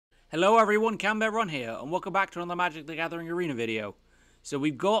Hello everyone, Camberon here, and welcome back to another Magic the Gathering Arena video. So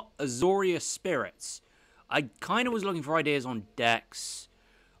we've got Azorious Spirits. I kind of was looking for ideas on decks.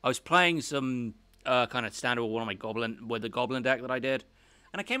 I was playing some kind of standard with one of my the Goblin deck that I did,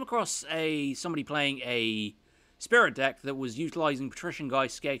 and I came across somebody playing a Spirit deck that was utilizing Patrician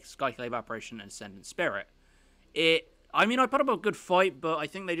Geist, Skyclave Apparition, and Ascendant Spirit. I put up a good fight, but I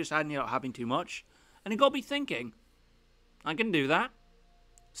think they just ended up having too much, and it got me thinking, I can do that.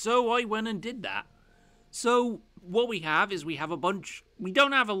 So I went and did that. So what we have is we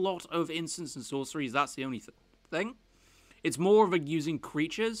don't have a lot of instants and sorceries, that's the only thing. It's more of using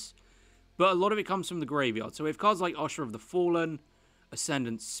creatures, but a lot of it comes from the graveyard. So we have cards like Usher of the Fallen,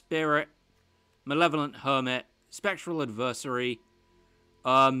 Ascendant Spirit, Malevolent Hermit, Spectral Adversary,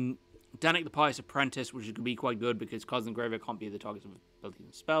 Danik the Pious Apprentice, which could be quite good because cards in the graveyard can't be the targets of abilities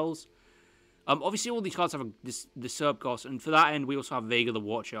and spells. Obviously, all these cards have a disturb cost, and for that end, we also have Vega the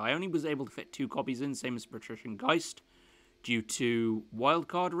Watcher. I only was able to fit 2 copies in, same as Patrician Geist, due to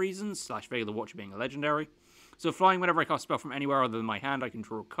wildcard reasons, / Vega the Watcher being a legendary. So flying, whenever I cast a spell from anywhere other than my hand, I can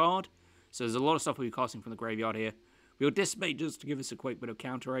draw a card. So there's a lot of stuff we'll be casting from the graveyard here. We'll Dissipate just to give us a quick bit of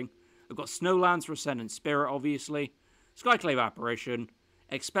countering. I've got Snowlands for Ascendant Spirit, obviously. Skyclave Apparition.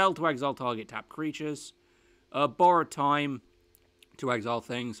 Expel to exile target tap creatures. Borrowed Time to exile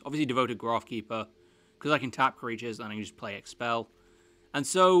things. Obviously Devoted Graphkeeper, because I can tap creatures and I can just play Expel. And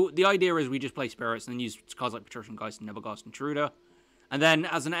so the idea is we just play Spirits and then use cards like Patrician Geist and Nebelgast Intruder. And then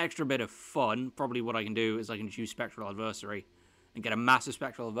as an extra bit of fun, probably what I can do is I can choose Spectral Adversary and get a massive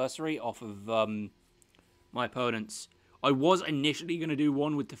Spectral Adversary off of my opponents. I was initially going to do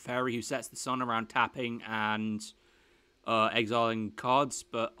one with Teferi who sets the sun around tapping and exiling cards,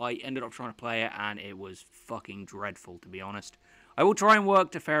 but I ended up trying to play it and it was fucking dreadful, to be honest. I will try and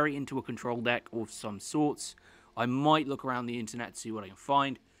work Teferi into a control deck of some sorts. I might look around the internet to see what I can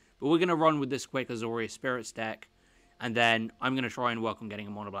find. But we're going to run with this quick Azorious Spirits deck. And then I'm going to try and work on getting a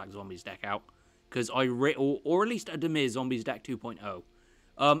Mono Black Zombies deck out. Because or at least a Dimir Zombies deck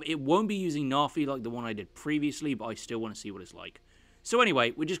 2.0. It won't be using Nafi like the one I did previously, but I still want to see what it's like. So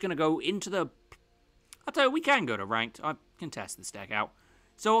anyway, we're just going to go into the... I'll tell you, we can go to ranked. I can test this deck out.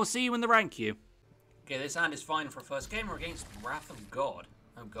 So I'll see you in the rank queue. Okay, this hand is fine for a first game. We're against Wrath of God.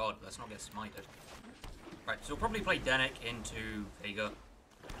 Oh god, let's not get smited. Right, so we'll probably play Danik into Vega.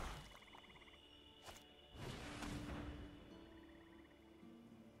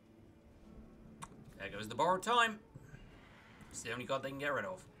 There goes the Borrowed Time. It's the only card they can get rid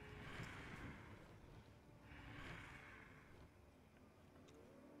of.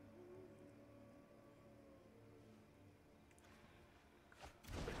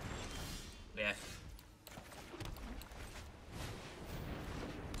 Yeah.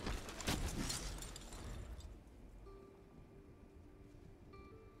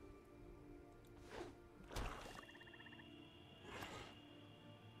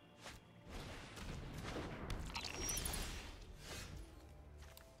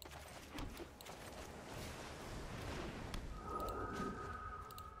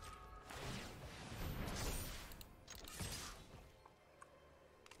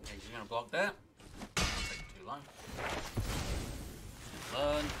 He's gonna block there. Don't take too long.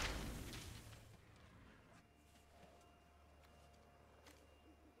 Learn.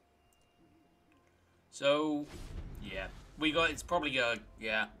 So, yeah. It's probably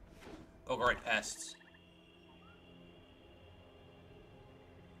yeah. Golgorite Pests.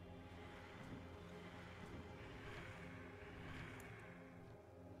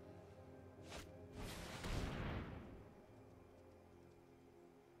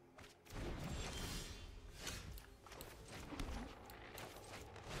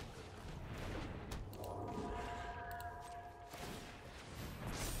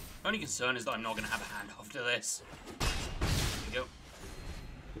 Only concern is that I'm not going to have a hand after this. There we go.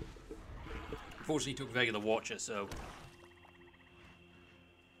 Unfortunately, took Vega the Watcher, so...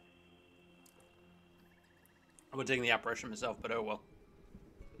 I would take the apparition myself, but oh well.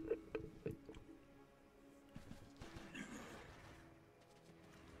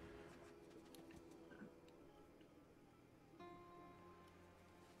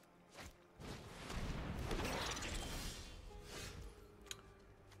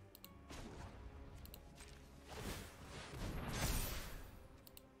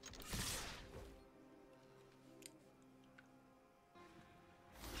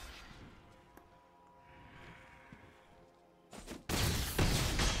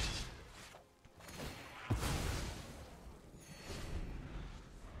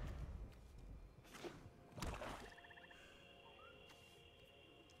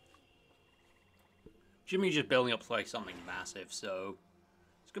 Jimmy's just building up to like something massive, so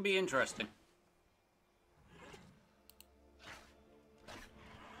It's gonna be interesting.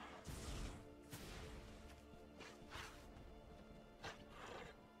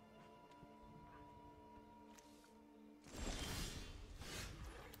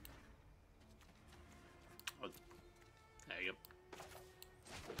 Oh, there you go.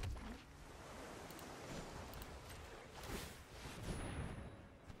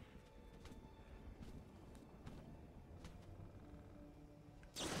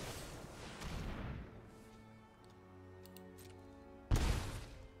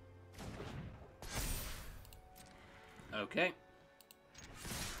 Okay.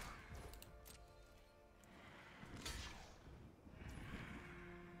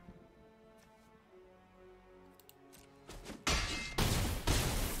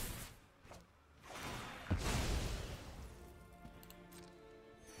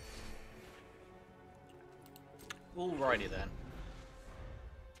 Alrighty then.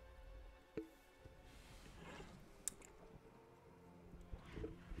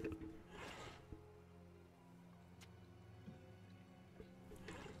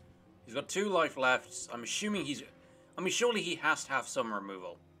 He's got 2 life left. I'm assuming he's... I mean, surely he has to have some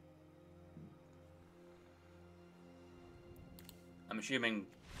removal. I'm assuming...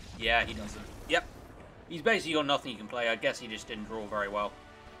 Yeah, he doesn't. Yep. He's basically got nothing he can play. I guess he just didn't draw very well.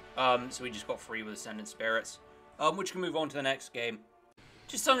 So he just got free with Ascendant Spirits. Which can move on to the next game.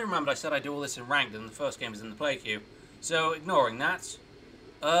 Just suddenly remembered I said I do all this in Ranked and the first game is in the play queue. So, ignoring that,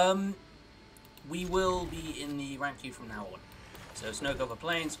 we will be in the rank queue from now on. So, Snow Cover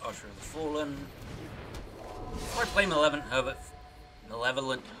Plains, Usher of the Fallen. I'd play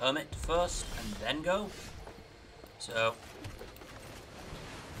Malevolent Hermit first, and then go. So,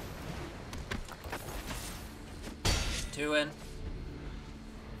 2 in.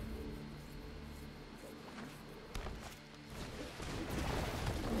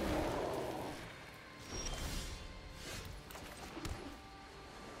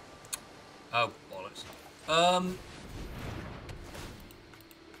 Oh, bollocks.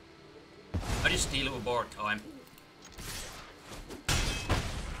 I just steal it with borrowed time.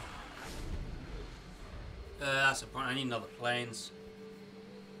 That's a point. I need another planes.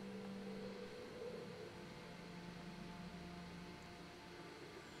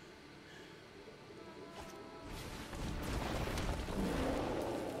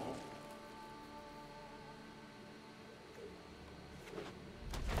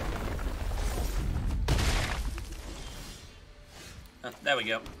 There we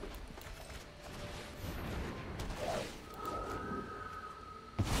go.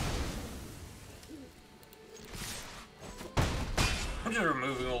 I'm just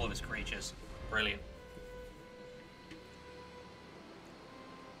removing all of his creatures. Brilliant.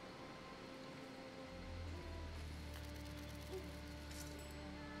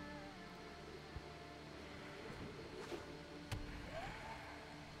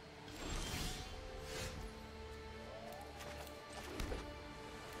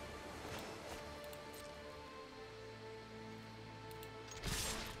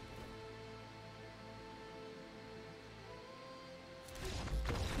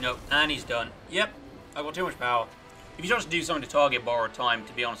 Nope, and he's done. Yep, I've got too much power. If you try to do something to target borrowed time,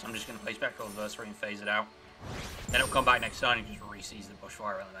 to be honest, I'm just going to play Spectral Adversary and phase it out. Then it'll come back next turn and just re-seize the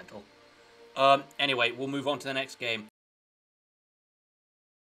Bushfire Elemental. Anyway, we'll move on to the next game.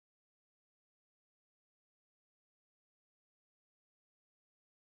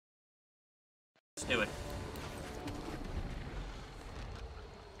 Let's do it.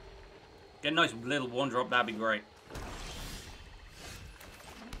 Get a nice little 1-drop, that'd be great.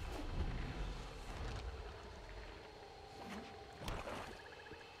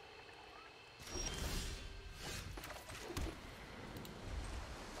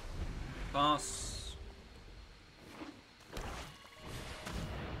 Pass.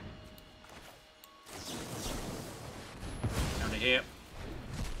 Down to here.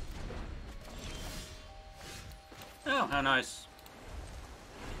 Oh, how nice.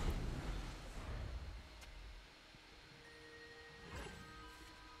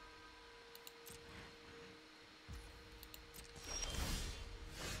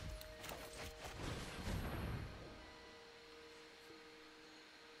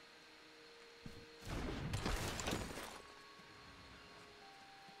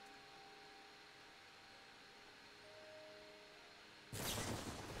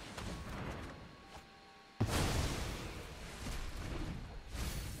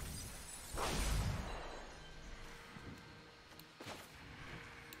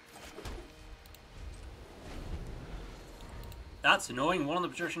 That's annoying. One of the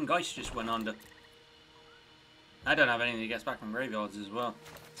Patrician Geists just went under. I don't have anything that gets back from graveyards as well.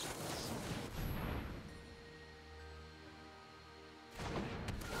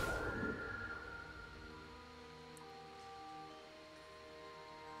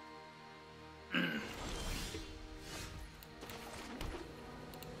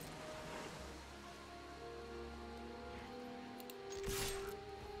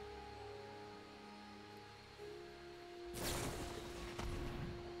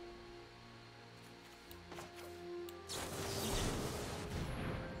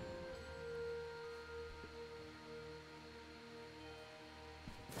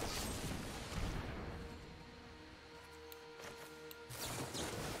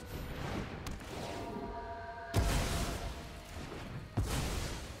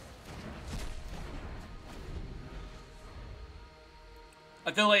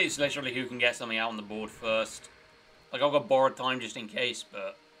 I feel like it's literally who can get something out on the board first. Like, I've got borrowed time just in case,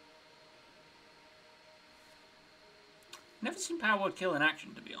 but... Never seen Power Word kill in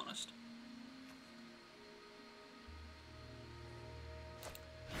action, to be honest.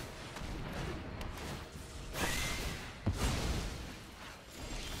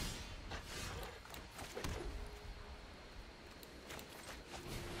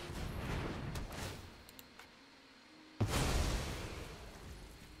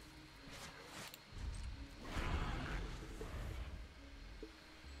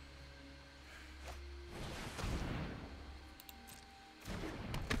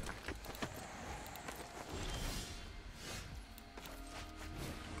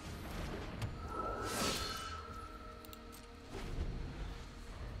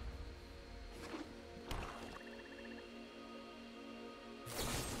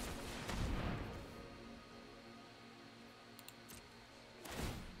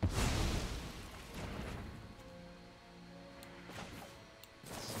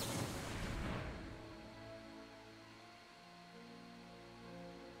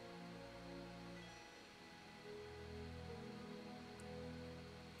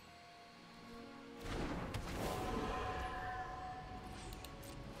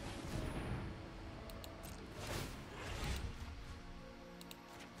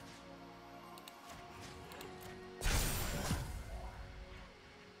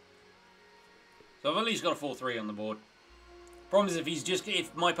 So I've at least got a 4-3 on the board. Problem is,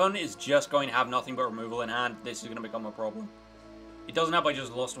 if my opponent is just going to have nothing but removal in hand, this is going to become a problem. It doesn't help I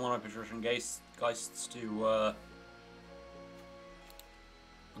just lost one of my Patrician Geists to a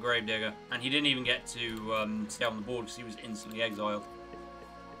Gravedigger. And he didn't even get to stay on the board because he was instantly exiled.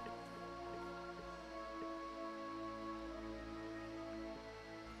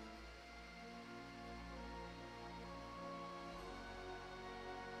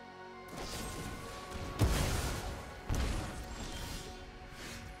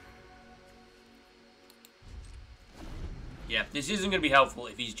 Yeah, this isn't going to be helpful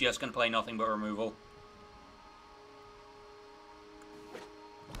if he's just going to play nothing but removal.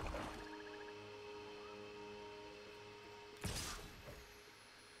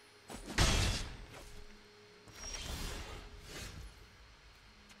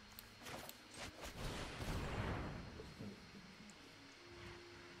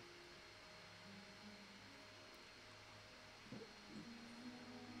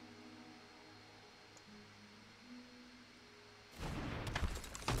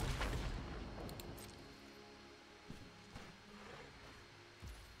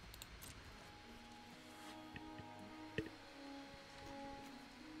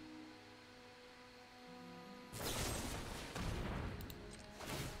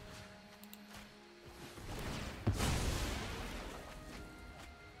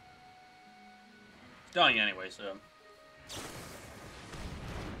 Dying anyway, so...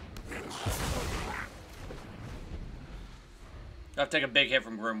 I have to take a big hit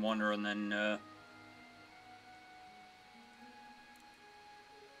from Grim Wanderer and then,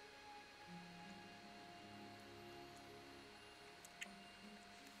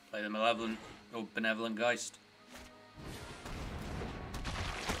 play the Malevolent, or Benevolent Geist.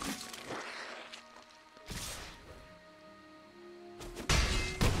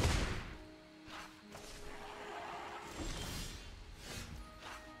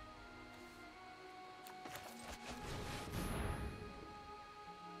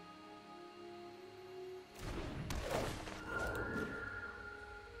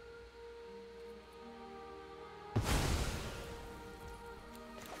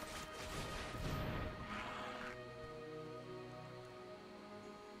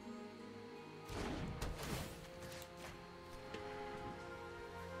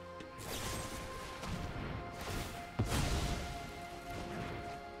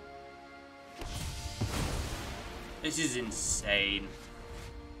 This is insane.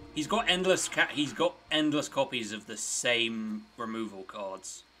 He's got endless copies of the same removal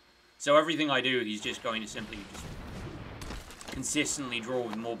cards. So everything I do, he's just going to simply just consistently draw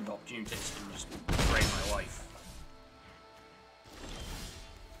with morbid opportunities and just drain my life.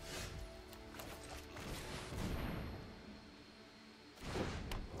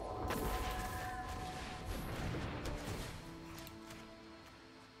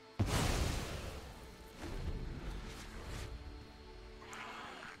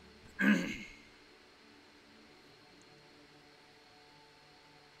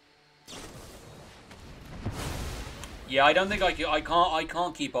 Yeah, I don't think I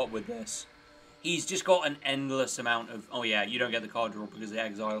can't keep up with this. He's just got an endless amount of... Oh yeah, you don't get the card draw because of the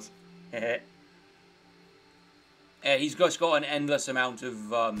exiles. He's just got an endless amount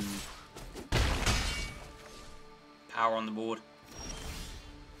of power on the board.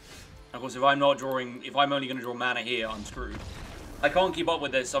 Of course, if I'm not drawing... If I'm only going to draw mana here, I'm screwed. I can't keep up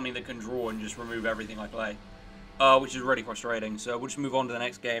with this, something that can draw and just remove everything I play. Which is really frustrating. So we'll just move on to the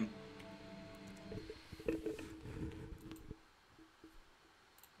next game.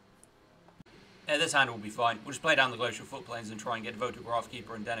 Yeah, this hand will be fine. We'll just play down the Glacial Footplains and try and get Photograph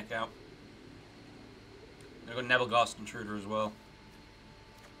Keeper and Denick out. We've got Nebelgast Intruder as well.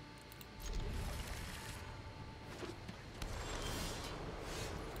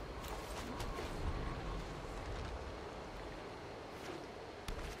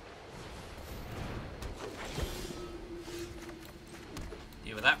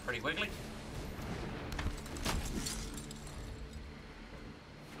 Deal with that pretty quickly.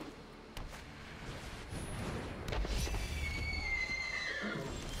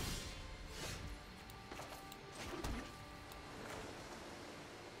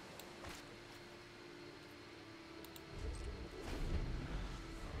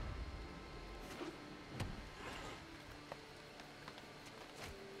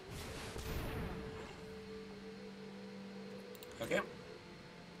 Okay.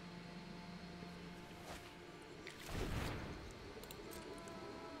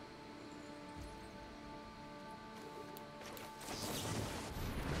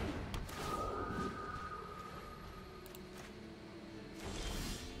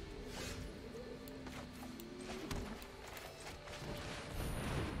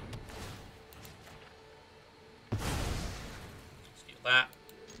 Steal that.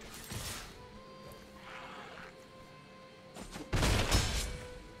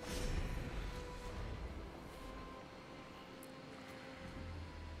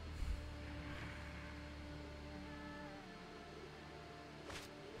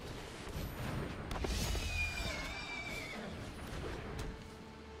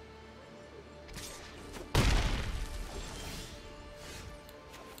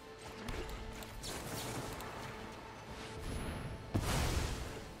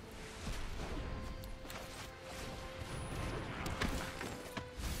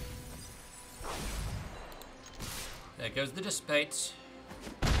 There goes the Dissipate.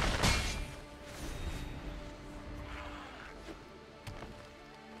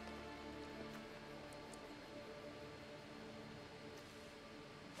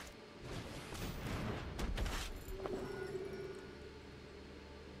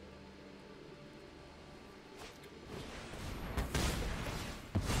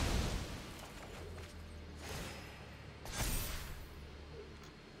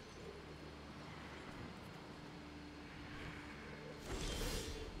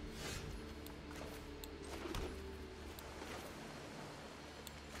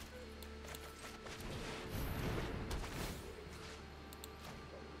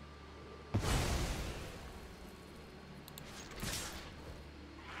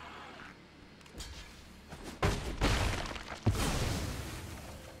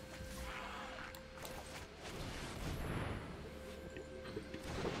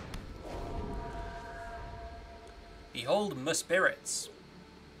 Behold my spirits.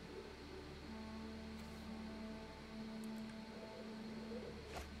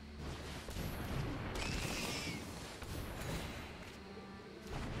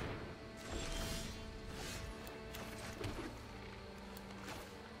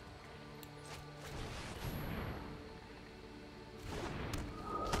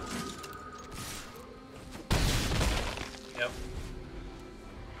 Yep.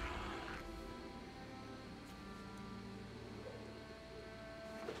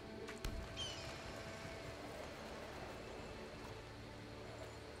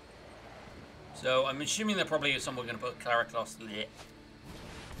 So I'm assuming they're probably somewhere going to put Clariclos there.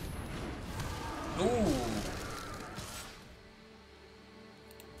 Ooh.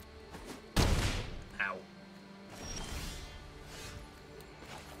 Ow.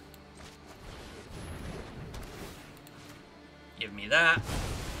 Give me that.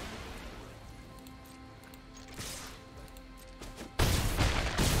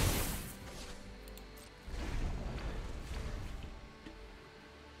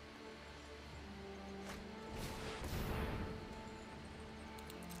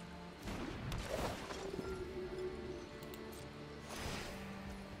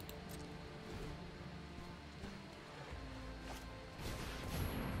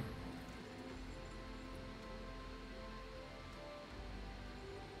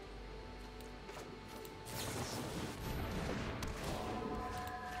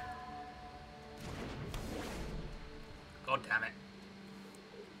 God damn it.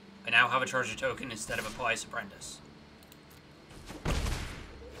 I now have a treasure token instead of a pious apprentice.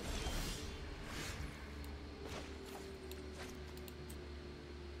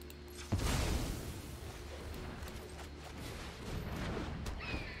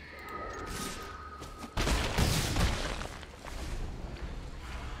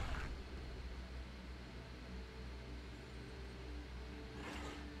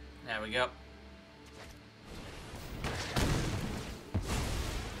 There we go.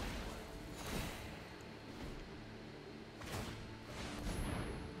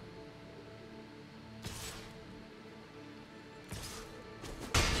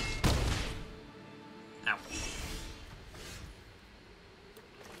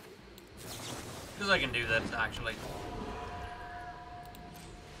 Because I can do this, actually.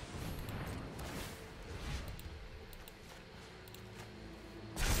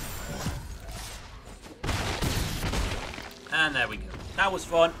 And there we go. That was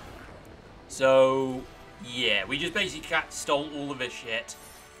fun. So, yeah, we just basically stole all of his shit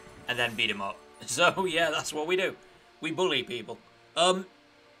and then beat him up. So, yeah, that's what we do. We bully people. I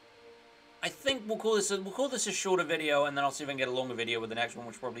think we'll call this a shorter video, and then I'll see if I can get a longer video with the next one,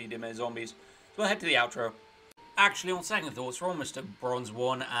 which probably Dimir Zombies. So we'll head to the outro. Actually, on second thoughts, we're almost at Bronze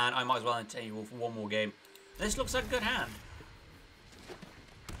 1, and I might as well entertain you all for one more game. This looks like a good hand.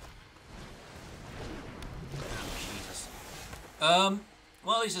 Oh, Jesus.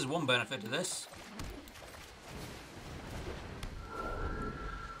 Well, at least there's one benefit to this.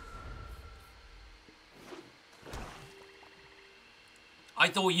 I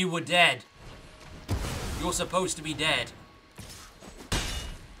thought you were dead. You're supposed to be dead.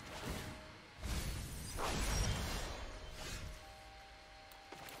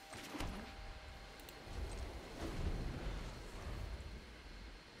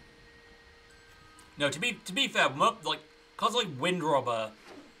 No, to be fair, like, cause like Wind Robber,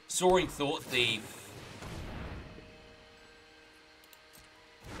 Soaring Thought Thief.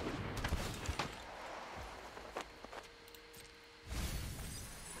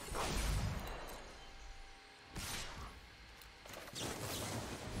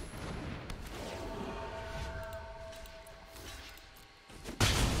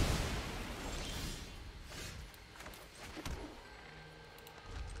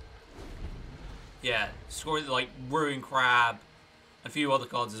 Yeah, score like Ruin Crab, a few other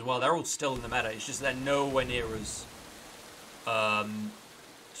cards as well. They're all still in the meta. It's just they're nowhere near as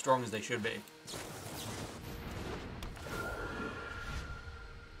strong as they should be.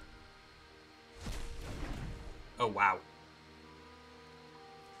 Oh wow!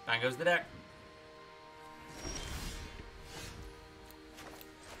 Bang goes the deck.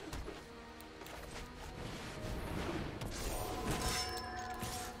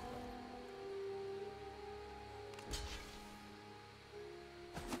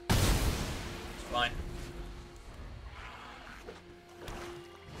 Fine.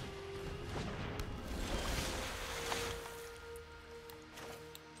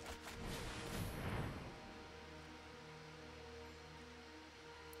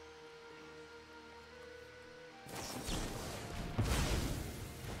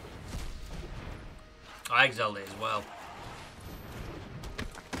 I exiled it as well.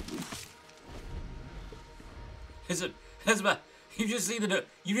 Is it? You just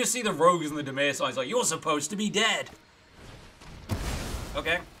see the rogues and the Dimir signs like, you're supposed to be dead.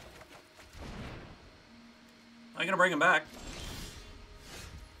 Okay. I'm gonna bring him back.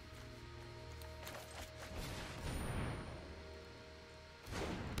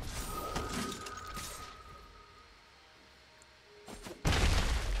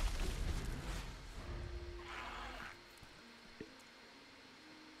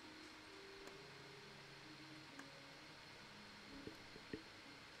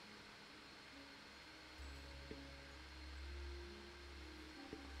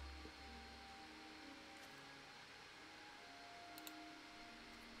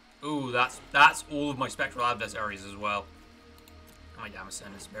 Ooh, that's all of my spectral adversaries as well. And my Damascene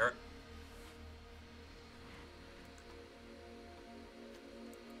Spirit.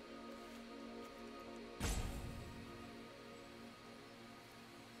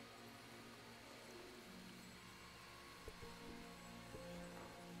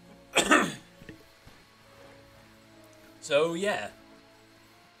 So, yeah.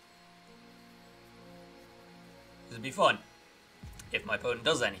 This would be fun. If my opponent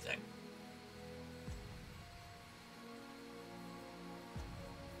does anything.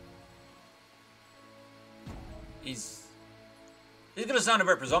 He's going to sound a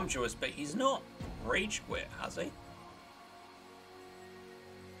bit presumptuous, but he's not rage quit, has he?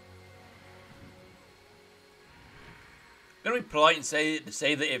 I'm going to be polite and say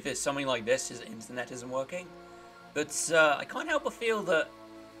that if it's something like this, his internet isn't working. But I can't help but feel that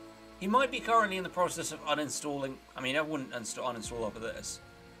he might be currently in the process of uninstalling. I mean, I wouldn't uninstall over this.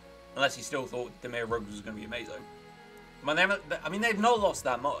 Unless he still thought Dimir Rogues was going to be amazing. I mean, they've not lost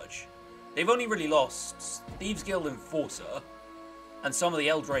that much. They've only really lost Thieves Guild Enforcer and some of the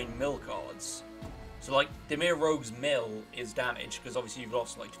Eldraine Mill cards. So, like, Dimir Rogue's Mill is damaged because obviously you've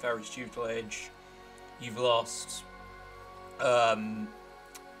lost, like, Teferi's Tutelage. You've lost,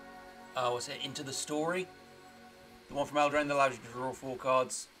 what's it, Into the Story? The one from Eldraine that allows you to draw 4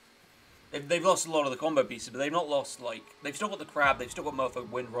 cards. They've lost a lot of the combo pieces, but they've not lost, like, they've still got the Crab, they've still got Merfolk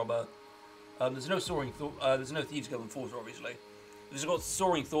Windrobber. There's no there's no Thieves Guild Enforcer, obviously. They've got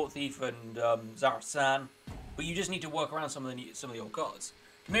Soaring Thought Thief and Zarasan, but you just need to work around some of the old cards.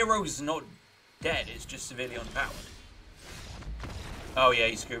 Dimir Rogues is not dead; it's just severely underpowered. Oh yeah,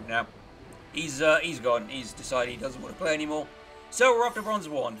 he's scooped now. He's gone. He's decided he doesn't want to play anymore. So we're up to Bronze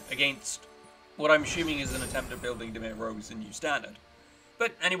 1 against what I'm assuming is an attempt at building Dimir Rogues in new standard.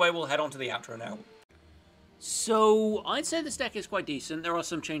 But anyway, we'll head on to the outro now. So, I'd say this deck is quite decent. There are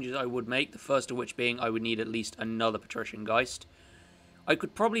some changes I would make, the first of which being I would need at least another Patrician Geist. I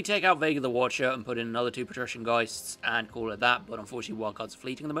could probably take out Vega the Watcher and put in another 2 Patrician Geists and call it that, but unfortunately wildcards are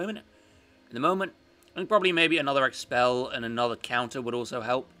fleeting at the moment. In the moment, I think probably maybe another Expel and another counter would also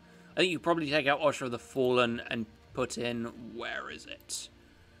help. I think you could probably take out Usher of the Fallen and put in... where is it?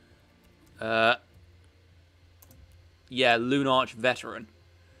 Yeah, Lunarch Veteran.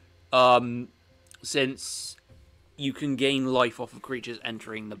 Since you can gain life off of creatures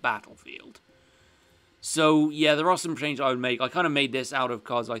entering the battlefield. So, yeah, there are some changes I would make. I kind of made this out of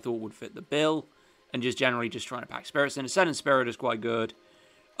cards I thought would fit the bill, and just generally just trying to pack spirits in. Ascendant Spirit is quite good.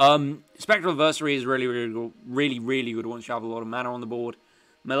 Spectral Adversary is really good once you have a lot of mana on the board.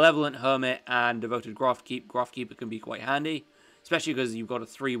 Malevolent Hermit and Devoted Graftkeeper. Graftkeeper can be quite handy, especially because you've got a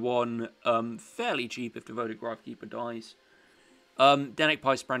 3-1, fairly cheap if Devoted Graftkeeper dies. Denic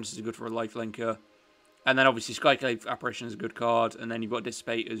Pice Apprentice is good for a lifelinker. And then obviously Skyclave Apparition is a good card. And then you've got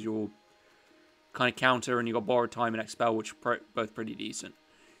Dissipate as your kind of counter. And you've got Borrowed Time and Expel, which are both pretty decent.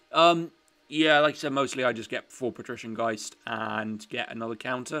 Yeah, like I said, mostly I just get 4 Patrician Geist and get another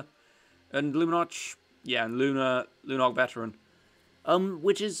counter. And Lunarch, yeah, and Lunarch Veteran.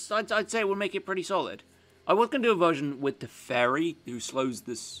 Which is, I'd say, will make it pretty solid. I was going to do a version with the Fairy, who slows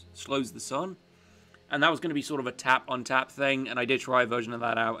the sun. And that was going to be sort of a tap-on-tap thing, and I did try a version of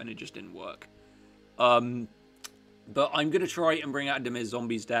that out, and it just didn't work. But I'm going to try and bring out a Dimir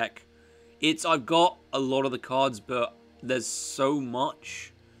Zombies deck. I've got a lot of the cards, but there's so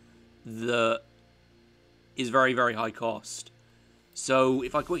much that is very, very high cost. So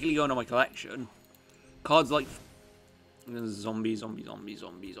if I quickly go into my collection, cards like Zombie.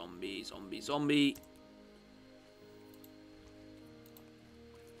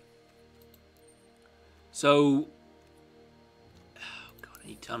 So, oh God, I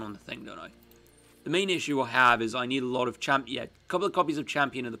need to turn on the thing, don't I? The main issue I have is I need a lot of a couple of copies of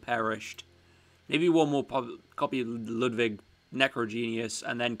Champion of the Perished, maybe one more copy of Ludwig Necrogenius,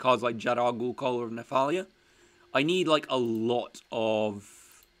 and then cards like Jadar Ghul, Collar of Nephalia. I need like a lot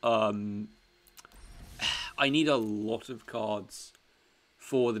of, I need a lot of cards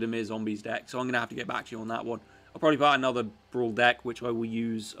for the Dimir Zombies deck, so I'm going to have to get back to you on that one. I'll probably put out another Brawl deck, which I will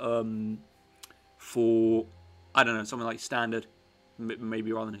use, for, I don't know, something like Standard,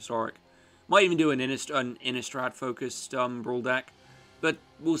 maybe rather than Historic. Might even do an Innistrad-focused Brawl deck, but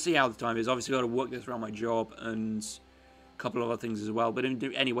we'll see how the time is. Obviously, I've got to work this around my job and a couple of other things as well. But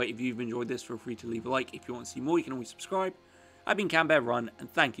anyway, if you've enjoyed this, feel free to leave a like. If you want to see more, you can always subscribe. I've been CamBearRun,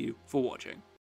 and thank you for watching.